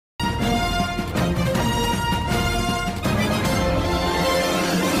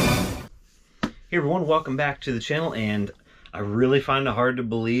Hey everyone, welcome back to the channel, and I really find it hard to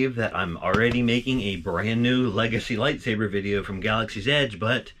believe that I'm already making a brand new Legacy Lightsaber video from Galaxy's Edge,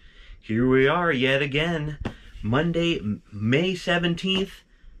 but here we are yet again. Monday, May 17th,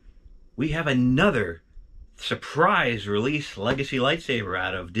 we have another surprise release Legacy Lightsaber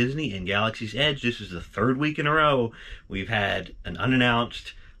out of Disney and Galaxy's Edge. This is the third week in a row we've had an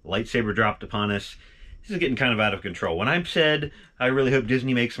unannounced lightsaber dropped upon us. This is getting kind of out of control. When I said I really hope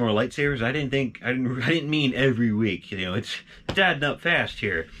Disney makes more lightsabers, I didn't mean every week. You know, it's adding up fast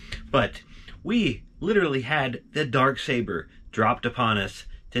here. But we literally had the Darksaber dropped upon us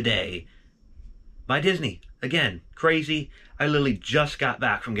today by Disney. Again, crazy. I literally just got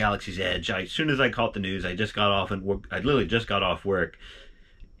back from Galaxy's Edge. As soon as I caught the news, I just got off and I literally just got off work,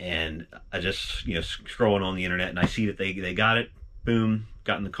 and I just scrolling on the internet, and I see that they got it. Boom,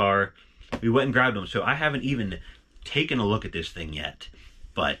 got in the car. We went and grabbed them, so I haven't even taken a look at this thing yet.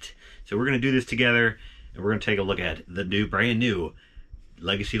 But, so we're going to do this together, and we're going to take a look at the brand new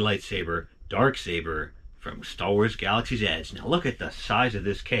Legacy Lightsaber, Darksaber, from Star Wars Galaxy's Edge. Now look at the size of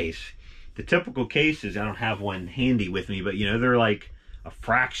this case. The typical cases, I don't have one handy with me, but they're like a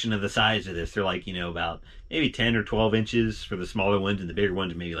fraction of the size of this. They're like, about maybe 10 or 12 inches for the smaller ones, and the bigger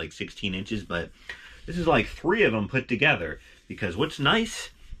ones maybe like 16 inches, but this is like 3 of them put together, because what's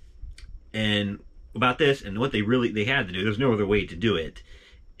nice and about this, and what they had to do, there's no other way to do it,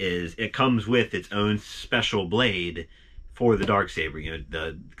 is it comes with its own special blade for the Darksaber.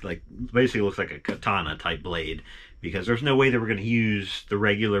 Basically looks like a katana type blade, because there's no way that we're going to use the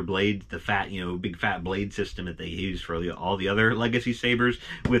regular blade, the fat, big fat blade system that they use for all the other Legacy sabers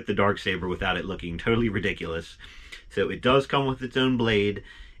with the Darksaber without it looking totally ridiculous. So it does come with its own blade.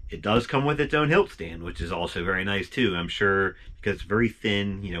 It does come with its own hilt stand, which is also very nice too. I'm sure, because it's very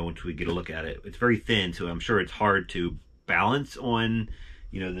thin, once we get a look at it, it's very thin, so I'm sure it's hard to balance on,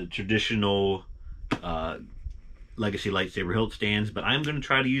 the traditional Legacy Lightsaber hilt stands. But I'm going to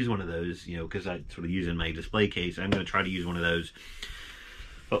try to use one of those, because I sort of use in my display case. I'm going to try to use one of those.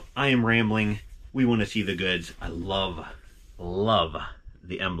 But I am rambling. We want to see the goods. I love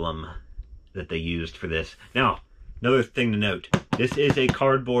the emblem that they used for this. Now, another thing to note, this is a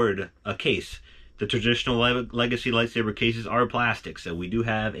cardboard case. The traditional Legacy Lightsaber cases are plastic, so we do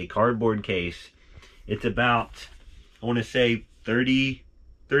have a cardboard case. It's about, I want to say, 30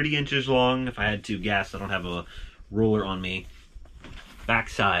 inches long, if I had to guess. I don't have a ruler on me.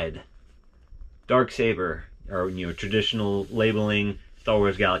 Backside, Darksaber, or traditional labeling, Star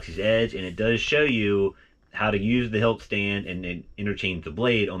Wars Galaxy's Edge, and it does show you how to use the hilt stand and interchange the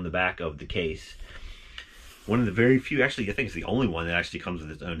blade on the back of the case. One of the very few, actually I think it's the only one that actually comes with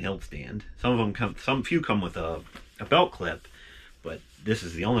its own hilt stand. Some few come with a belt clip, but this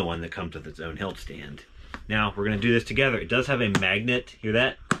is the only one that comes with its own hilt stand. Now we're going to do this together. It does have a magnet, hear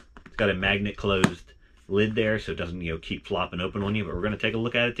that? It's got a magnet closed lid there, so it doesn't keep flopping open on you, but we're going to take a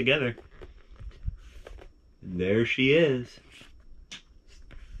look at it together. And there she is.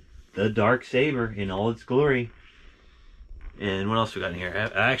 The Darksaber in all its glory. And what else we got in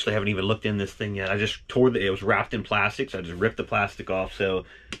here? I actually haven't even looked in this thing yet. I just tore it was wrapped in plastic, so I just ripped the plastic off. So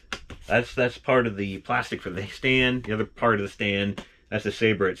that's part of the plastic for the stand. The other part of the stand, that's the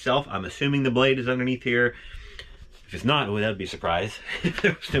saber itself. I'm assuming the blade is underneath here. If it's not, well, that'd be a surprise if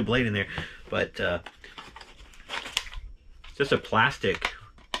there was no blade in there. But it's just a plastic,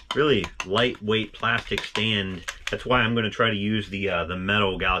 really lightweight plastic stand. That's why I'm going to try to use the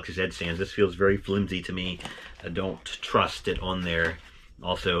metal Galaxy's Edge stands. This feels very flimsy to me. I don't trust it on there.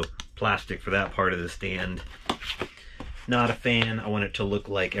 Also, plastic for that part of the stand. Not a fan. I want it to look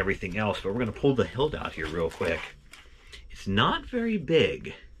like everything else, but we're going to pull the hilt out here real quick. It's not very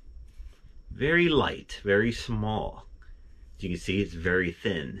big. Very light. Very small. As you can see, it's very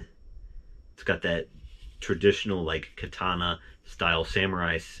thin. It's got that traditional, like, katana style,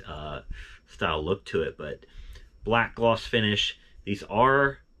 samurai style look to it, but black gloss finish. These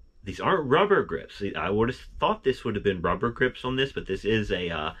aren't rubber grips. I would have thought this would have been rubber grips on this, but this is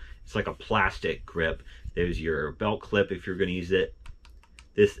it's like a plastic grip. There's your belt clip if you're going to use it.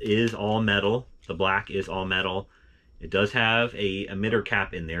 This is all metal. The black is all metal. It does have a emitter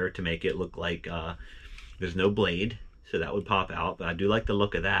cap in there to make it look like there's no blade, so that would pop out, but I do like the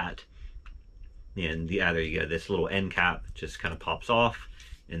look of that. And there you go. This little end cap just kind of pops off,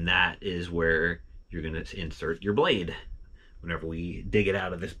 and that is where you're going to insert your blade whenever we dig it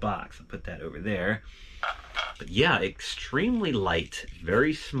out of this box. I'll put that over there. But yeah, extremely light,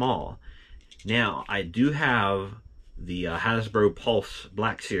 very small. Now, I do have the Hasbro Pulse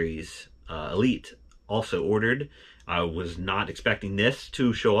Black Series Elite also ordered. I was not expecting this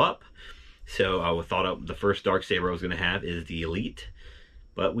to show up, so I thought the first Darksaber I was going to have is the Elite.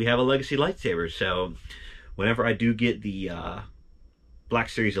 but we have a Legacy lightsaber. So whenever I do get the Black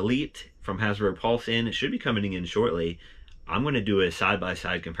Series Elite from Hasbro Pulse in, it should be coming in shortly. I'm going to do a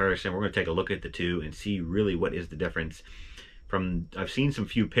side-by-side comparison. We're going to take a look at the two and see really what is the difference. I've seen some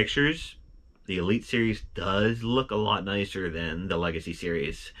few pictures. The Elite series does look a lot nicer than the Legacy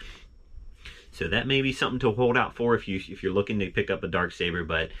series. So that may be something to hold out for if you're looking to pick up a Darksaber.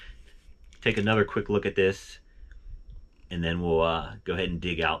 But take another quick look at this, and then we'll go ahead and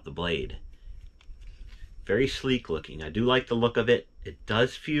dig out the blade. Very sleek looking. I do like the look of it. It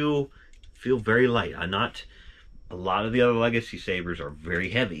does feel very light. A lot of the other Legacy sabers are very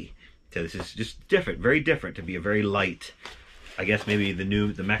heavy. So this is just different, very different to be a very light. I guess maybe the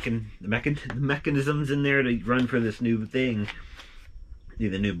mechanisms in there to run for this new thing,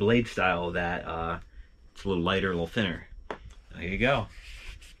 the new blade style, that it's a little lighter, a little thinner. There you go.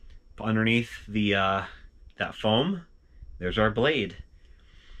 Underneath the that foam, there's our blade.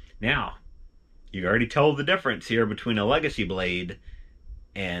 Now, you already told the difference here between a Legacy blade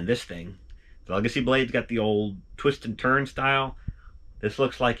and this thing. The Legacy blade's got the old twist and turn style. This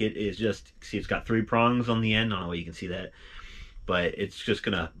looks like it is just, see, it's got 3 prongs on the end. I don't know why you can see that, but it's just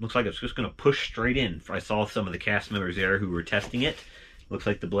looks like it's just gonna push straight in. I saw some of the cast members there who were testing it. Looks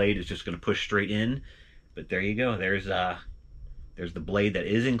like the blade is just gonna push straight in. But there you go. There's the blade that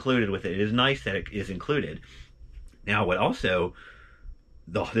is included with it. It is nice that it is included. Now, what also,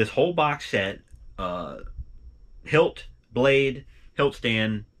 this whole box set, hilt, blade, hilt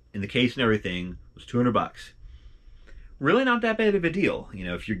stand, in the case and everything, was $200. Really not that bad of a deal, you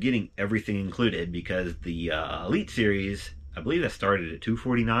know, if you're getting everything included, because the Elite series, I believe that started at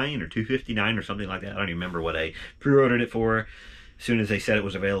 $249 or $259 or something like that. I don't even remember what I pre-ordered it for. As soon as they said it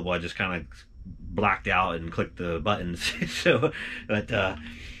was available, I just kind of blacked out and clicked the buttons. So, but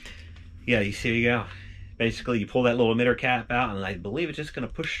yeah, you see, you go. Basically, you pull that little emitter cap out, and I believe it's just going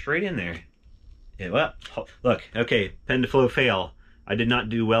to push straight in there. Yeah, well, look, okay, pen to flow fail. I did not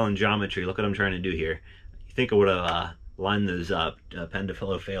do well in geometry. Look what I'm trying to do here. You think I would have lined those up, pen to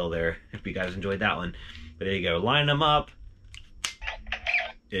flow fail there, if you guys enjoyed that one. But there you go, line them up.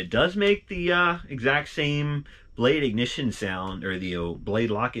 It does make the exact same blade ignition sound, or the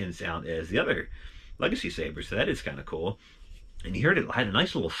blade lock-in sound, as the other Legacy sabers, so that is kind of cool. And you heard it had a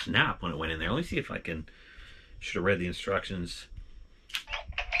nice little snap when it went in there. Let me see if I can, should have read the instructions.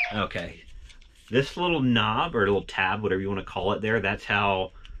 Okay, this little knob, or little tab, whatever you want to call it there, that's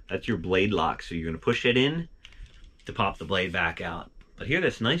your blade lock. So you're going to push it in to pop the blade back out. But hear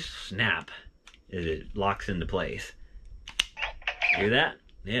this nice snap as it locks into place. Hear that?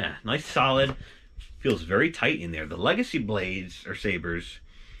 Yeah, nice solid. Feels very tight in there. The Legacy blades or sabers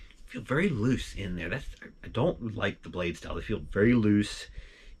feel very loose in there. I don't like the blade style. They feel very loose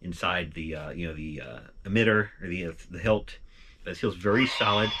inside the emitter, or the hilt. But it feels very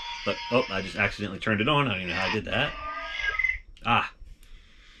solid. But oh, I just accidentally turned it on. I don't even know how I did that.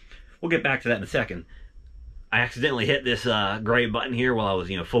 We'll get back to that in a second. I accidentally hit this gray button here while I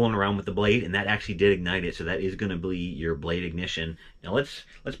was, fooling around with the blade, and that actually did ignite it. So that is going to be your blade ignition. Now let's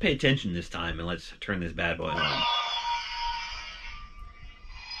pay attention this time, and let's turn this bad boy on.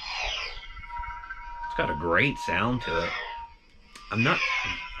 It's got a great sound to it.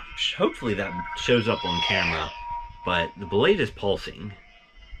 Hopefully that shows up on camera, but the blade is pulsing,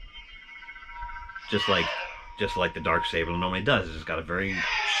 just like the Darksaber normally does. It's got a very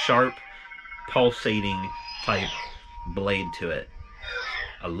sharp, pulsating type blade to it.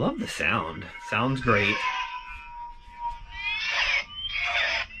 I love the sound. Sounds great.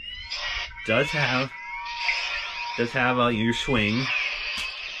 Does have your swing.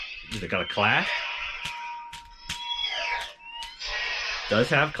 Has it got a clash? Does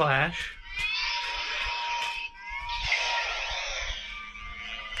have clash.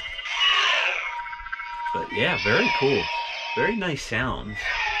 But yeah, very cool. Very nice sounds.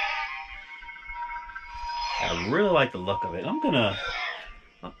 I really like the look of it. I'm gonna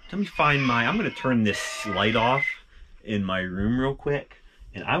turn this light off in my room real quick,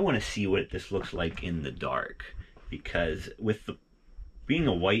 and I want to see what this looks like in the dark, because with being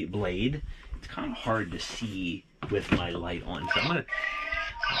a white blade, it's kind of hard to see with my light on. So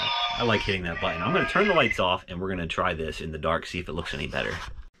I like hitting that button. I'm gonna turn the lights off, and we're gonna try this in the dark, see if it looks any better.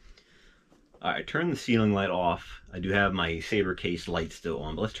 Alright, turn the ceiling light off. I do have my saber case light still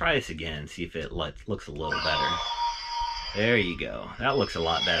on, but let's try this again, see if it looks a little better. There you go. That looks a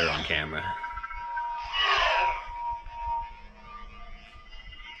lot better on camera.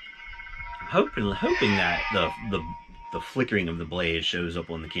 I'm hoping that the flickering of the blade shows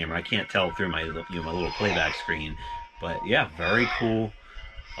up on the camera. I can't tell through my my little playback screen, but yeah, very cool.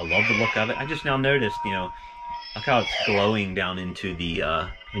 I love the look of it. I just now noticed, Look how it's glowing down into the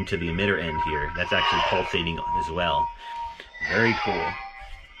emitter end here. That's actually pulsating as well. Very cool.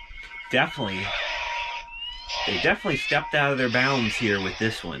 Definitely, they definitely stepped out of their bounds here with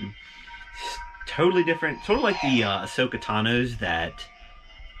this one. Totally different, sort of like the Ahsoka Tano's that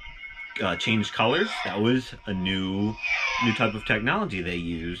changed colors. That was a new type of technology they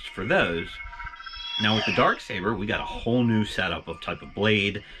used for those. Now with the Darksaber, we got a whole new setup of type of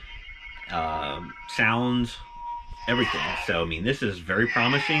blade, sounds, everything. So I mean, this is very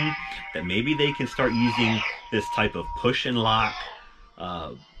promising that maybe they can start using this type of push and lock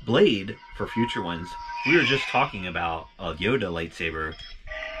blade for future ones. We were just talking about a Yoda lightsaber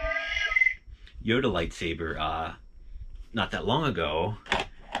not that long ago,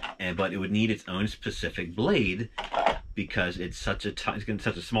 but it would need its own specific blade because it's such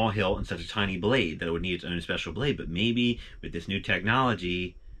a small hilt and such a tiny blade that it would need its own special blade. But maybe with this new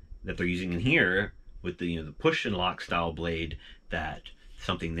technology that they're using in here, with the the push and lock style blade, that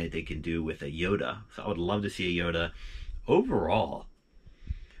something that they can do with a Yoda. So I would love to see a Yoda. Overall,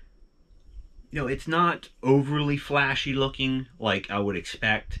 it's not overly flashy looking like I would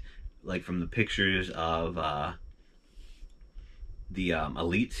expect, like from the pictures of the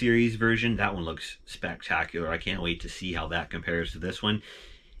Elite Series version. That one looks spectacular. I can't wait to see how that compares to this one.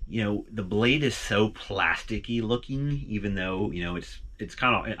 The blade is so plasticky looking, even though, it's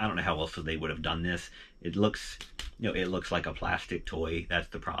kind of, I don't know how else they would have done this. It looks, it looks like a plastic toy. That's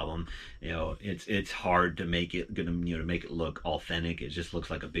the problem. It's hard to make it, to make it look authentic. It just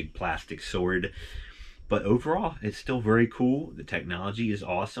looks like a big plastic sword. But overall, it's still very cool. The technology is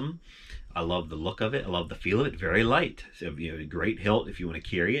awesome. I love the look of it. I love the feel of it. Very light. So, a great hilt if you want to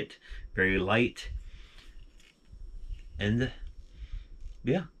carry it. Very light. And,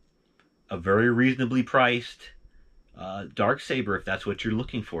 yeah, a very reasonably priced Darksaber, if that's what you're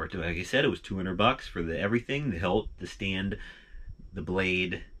looking for. Like I said, it was $200 for everything, the hilt, the stand, the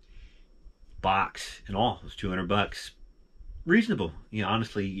blade, box, and all. It was $200. Reasonable,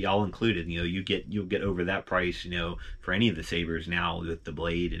 honestly, y'all included. You'll get over that price, for any of the sabers now with the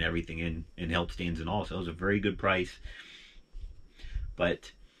blade and everything and hilt stands and all. So it was a very good price.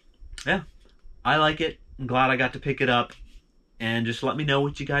 But yeah, I like it. I'm glad I got to pick it up. And just let me know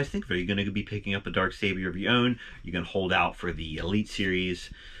what you guys think. Are you going to be picking up a Darksaber of your own? Are you going to hold out for the Elite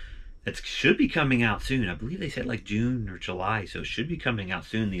Series? That should be coming out soon. I believe they said like June or July, so it should be coming out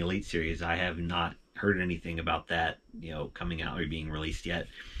soon, the Elite Series. I have not heard anything about that, coming out or being released yet.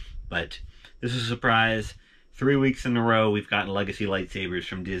 But this is a surprise. 3 weeks in a row, we've gotten Legacy lightsabers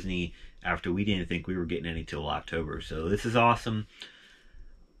from Disney after we didn't think we were getting any till October. So this is awesome.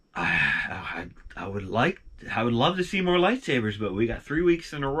 I would love to see more lightsabers, but we got 3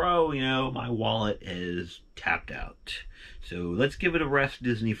 weeks in a row. My wallet is tapped out. So let's give it a rest,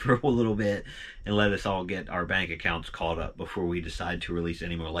 Disney, for a little bit and let us all get our bank accounts caught up before we decide to release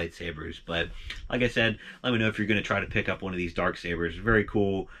any more lightsabers. But like I said, let me know if you're going to try to pick up one of these Darksabers. Very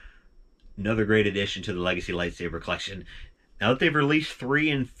cool. Another great addition to the Legacy lightsaber collection. Now that they've released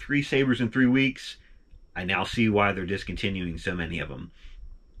three sabers in 3 weeks, I now see why they're discontinuing so many of them.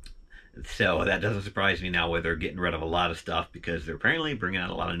 So that doesn't surprise me now where they're getting rid of a lot of stuff, because they're apparently bringing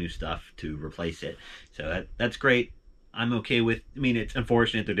out a lot of new stuff to replace it. So that's great. I'm okay with, it's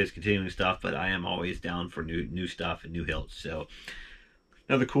unfortunate they're discontinuing stuff, but I am always down for new stuff and new hilts. So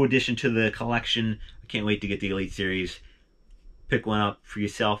another cool addition to the collection. I can't wait to get the Elite Series. Pick one up for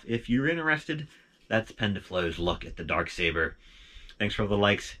yourself if you're interested. That's Pendaflow's look at the Darksaber. Thanks for all the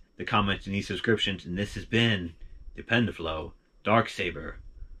likes, the comments, and the subscriptions. And this has been the Pendaflow Darksaber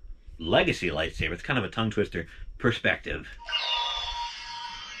Legacy lightsaber. It's kind of a tongue twister perspective.